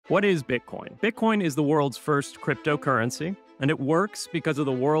What is Bitcoin? Bitcoin is the world's first cryptocurrency, and it works because of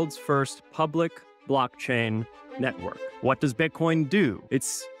the world's first public blockchain network. What does Bitcoin do?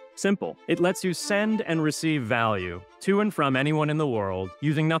 It's simple. It lets you send and receive value to and from anyone in the world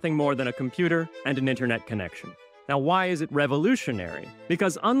using nothing more than a computer and an internet connection. Now, why is it revolutionary?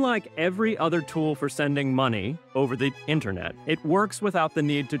 Because unlike every other tool for sending money over the internet, it works without the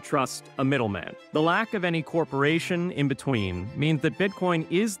need to trust a middleman. The lack of any corporation in between means that Bitcoin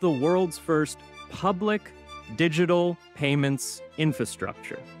is the world's first public digital payments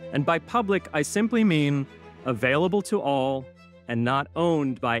infrastructure. And by public, I simply mean available to all and not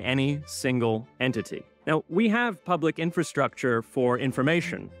owned by any single entity. Now, we have public infrastructure for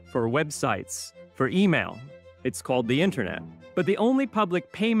information, for websites, for email. It's called the internet. But the only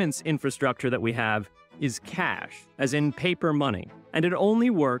public payments infrastructure that we have is cash, as in paper money, and it only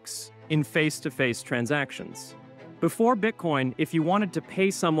works in face-to-face transactions. Before Bitcoin, if you wanted to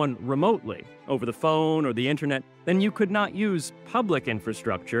pay someone remotely, over the phone or the internet, then you could not use public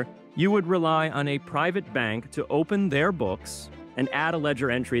infrastructure. You would rely on a private bank to open their books and add a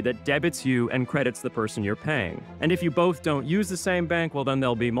ledger entry that debits you and credits the person you're paying. And if you both don't use the same bank, well, then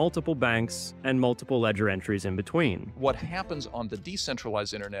there'll be multiple banks and multiple ledger entries in between. What happens on the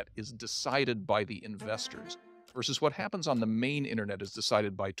decentralized internet is decided by the investors, versus what happens on the main internet is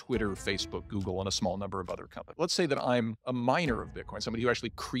decided by Twitter, Facebook, Google, and a small number of other companies. Let's say that I'm a miner of Bitcoin, somebody who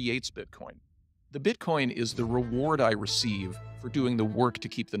actually creates Bitcoin. The Bitcoin is the reward I receive for doing the work to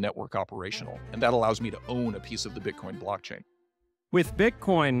keep the network operational, and that allows me to own a piece of the Bitcoin blockchain. With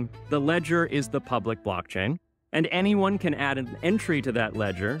Bitcoin, the ledger is the public blockchain, and anyone can add an entry to that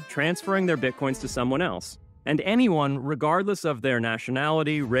ledger, transferring their Bitcoins to someone else. And anyone, regardless of their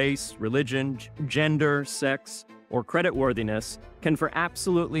nationality, race, religion, gender, sex, or creditworthiness, can for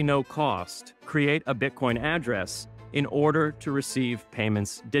absolutely no cost create a Bitcoin address in order to receive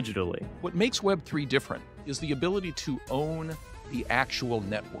payments digitally. What makes Web3 different is the ability to own the actual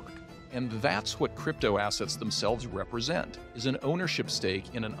network. And that's what crypto assets themselves represent, is an ownership stake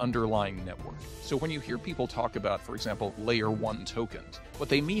in an underlying network. So when you hear people talk about, for example, layer 1 tokens, what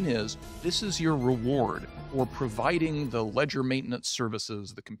they mean is this is your reward for providing the ledger maintenance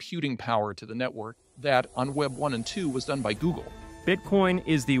services, the computing power to the network that on Web 1 and 2 was done by Google. Bitcoin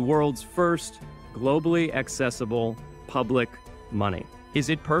is the world's first globally accessible public money. Is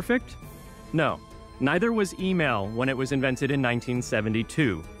it perfect? No. Neither was email when it was invented in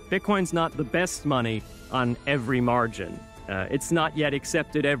 1972. Bitcoin's not the best money on every margin. It's not yet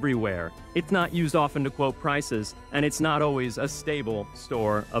accepted everywhere. It's not used often to quote prices, and it's not always a stable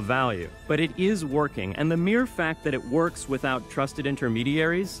store of value. But it is working, and the mere fact that it works without trusted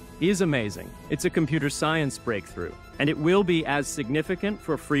intermediaries is amazing. It's a computer science breakthrough, and it will be as significant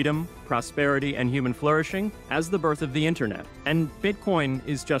for freedom, prosperity, and human flourishing as the birth of the internet. And Bitcoin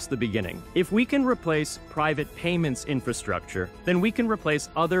is just the beginning. If we can replace private payments infrastructure, then we can replace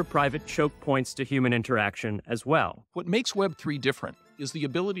other private choke points to human interaction as well. What makes Web3 different is the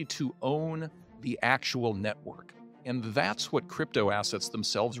ability to own the actual network. And that's what crypto assets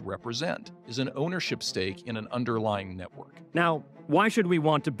themselves represent, is an ownership stake in an underlying network. Now, why should we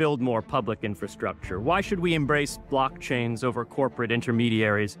want to build more public infrastructure? Why should we embrace blockchains over corporate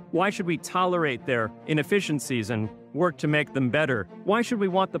intermediaries? Why should we tolerate their inefficiencies and work to make them better? Why should we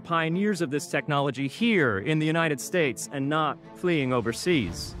want the pioneers of this technology here in the United States and not fleeing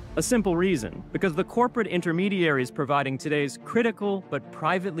overseas? A simple reason, because the corporate intermediaries providing today's critical but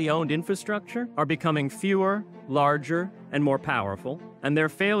privately owned infrastructure are becoming fewer, larger, and more powerful, and their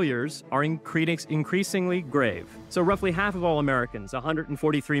failures are increasingly grave. So roughly half of all Americans,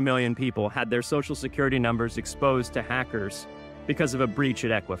 143 million people, had their social security numbers exposed to hackers because of a breach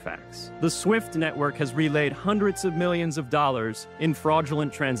at Equifax. The SWIFT network has relayed hundreds of millions of dollars in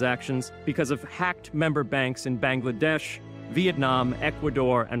fraudulent transactions because of hacked member banks in Bangladesh, Vietnam,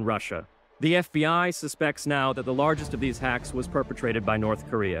 Ecuador, and Russia. The FBI suspects now that the largest of these hacks was perpetrated by North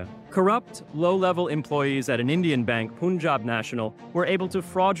Korea. Corrupt, low-level employees at an Indian bank, Punjab National, were able to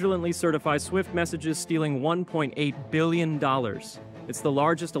fraudulently certify SWIFT messages, stealing $1.8 billion. It's the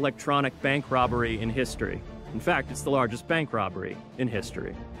largest electronic bank robbery in history. In fact, it's the largest bank robbery in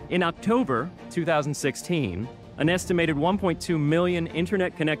history. In October 2016, an estimated 1.2 million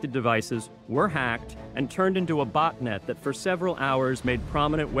internet-connected devices were hacked and turned into a botnet that for several hours made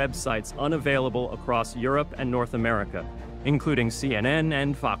prominent websites unavailable across Europe and North America, including CNN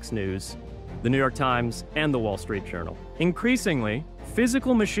and Fox News, the New York Times, and the Wall Street Journal. Increasingly,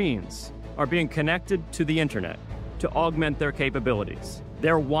 physical machines are being connected to the internet to augment their capabilities.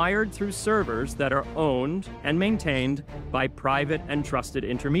 They're wired through servers that are owned and maintained by private and trusted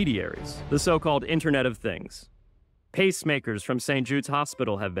intermediaries, the so-called Internet of Things. Pacemakers from St. Jude's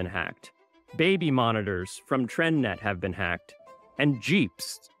Hospital have been hacked. Baby monitors from TrendNet have been hacked. And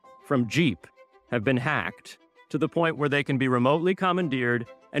Jeeps from Jeep have been hacked to the point where they can be remotely commandeered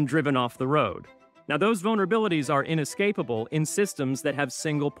and driven off the road. Now, those vulnerabilities are inescapable in systems that have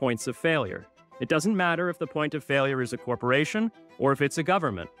single points of failure. It doesn't matter if the point of failure is a corporation or if it's a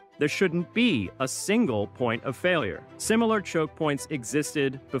government. There shouldn't be a single point of failure. Similar choke points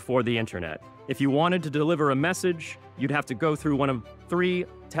existed before the internet. If you wanted to deliver a message, you'd have to go through one of 3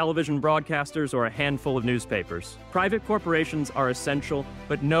 television broadcasters or a handful of newspapers. Private corporations are essential,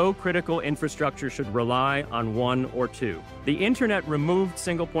 but no critical infrastructure should rely on 1 or 2. The internet removed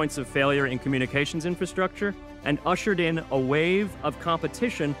single points of failure in communications infrastructure and ushered in a wave of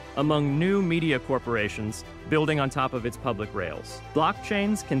competition among new media corporations building on top of its public rails.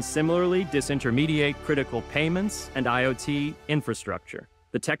 Blockchains can similarly disintermediate critical payments and IoT infrastructure.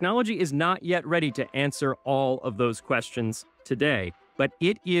 The technology is not yet ready to answer all of those questions today, but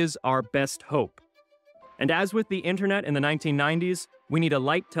it is our best hope. And as with the internet in the 1990s, we need a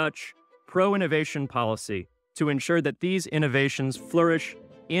light-touch, pro-innovation policy to ensure that these innovations flourish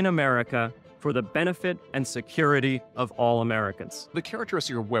in America for the benefit and security of all Americans. The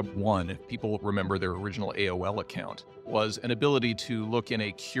characteristic of Web 1, if people remember their original AOL account, was an ability to look in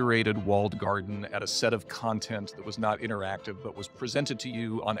a curated walled garden at a set of content that was not interactive but was presented to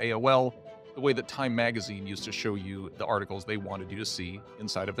you on AOL the way that Time magazine used to show you the articles they wanted you to see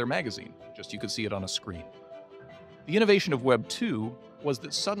inside of their magazine. Just you could see it on a screen. The innovation of Web 2 was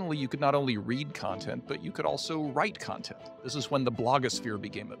that suddenly you could not only read content, but you could also write content. This is when the blogosphere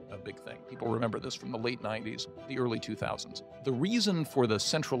became a big thing. People remember this from the late 90s, the early 2000s. The reason for the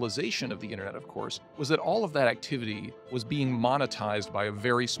centralization of the internet, of course, was that all of that activity was being monetized by a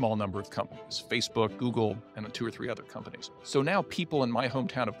very small number of companies, Facebook, Google, and 2 or 3 other companies. So now people in my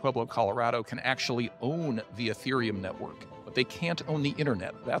hometown of Pueblo, Colorado can actually own the Ethereum network. But they can't own the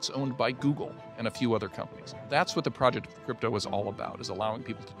internet. That's owned by Google and a few other companies. That's what the project of crypto is all about, is allowing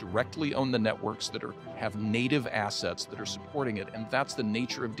people to directly own the networks that have native assets that are supporting it. And that's the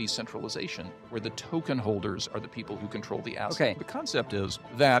nature of decentralization, where the token holders are the people who control the asset. Okay. The concept is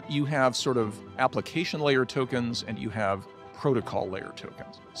that you have sort of application layer tokens and you have protocol layer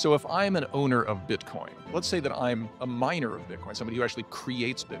tokens. So if I'm an owner of Bitcoin, let's say that I'm a miner of Bitcoin, somebody who actually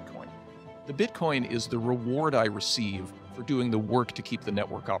creates Bitcoin. The Bitcoin is the reward I receive for doing the work to keep the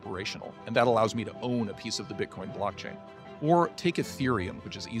network operational, and that allows me to own a piece of the Bitcoin blockchain. Or take Ethereum,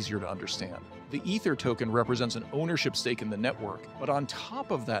 which is easier to understand. The Ether token represents an ownership stake in the network, but on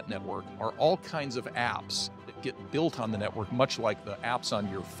top of that network are all kinds of apps that get built on the network, much like the apps on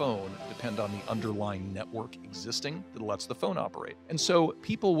your phone depend on the underlying network existing that lets the phone operate. And so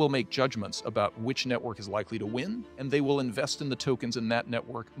people will make judgments about which network is likely to win, and they will invest in the tokens in that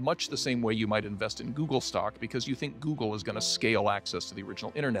network much the same way you might invest in Google stock because you think Google is going to scale access to the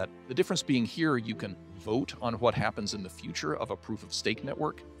original internet. The difference being here, you can vote on what happens in the future of a proof of stake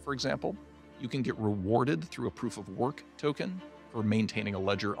network, for example. You can get rewarded through a proof of work token for maintaining a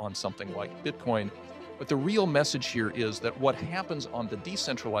ledger on something like Bitcoin. But the real message here is that what happens on the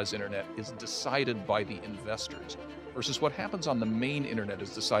decentralized internet is decided by the investors, versus what happens on the main internet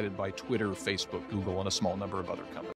is decided by Twitter, Facebook, Google, and a small number of other companies.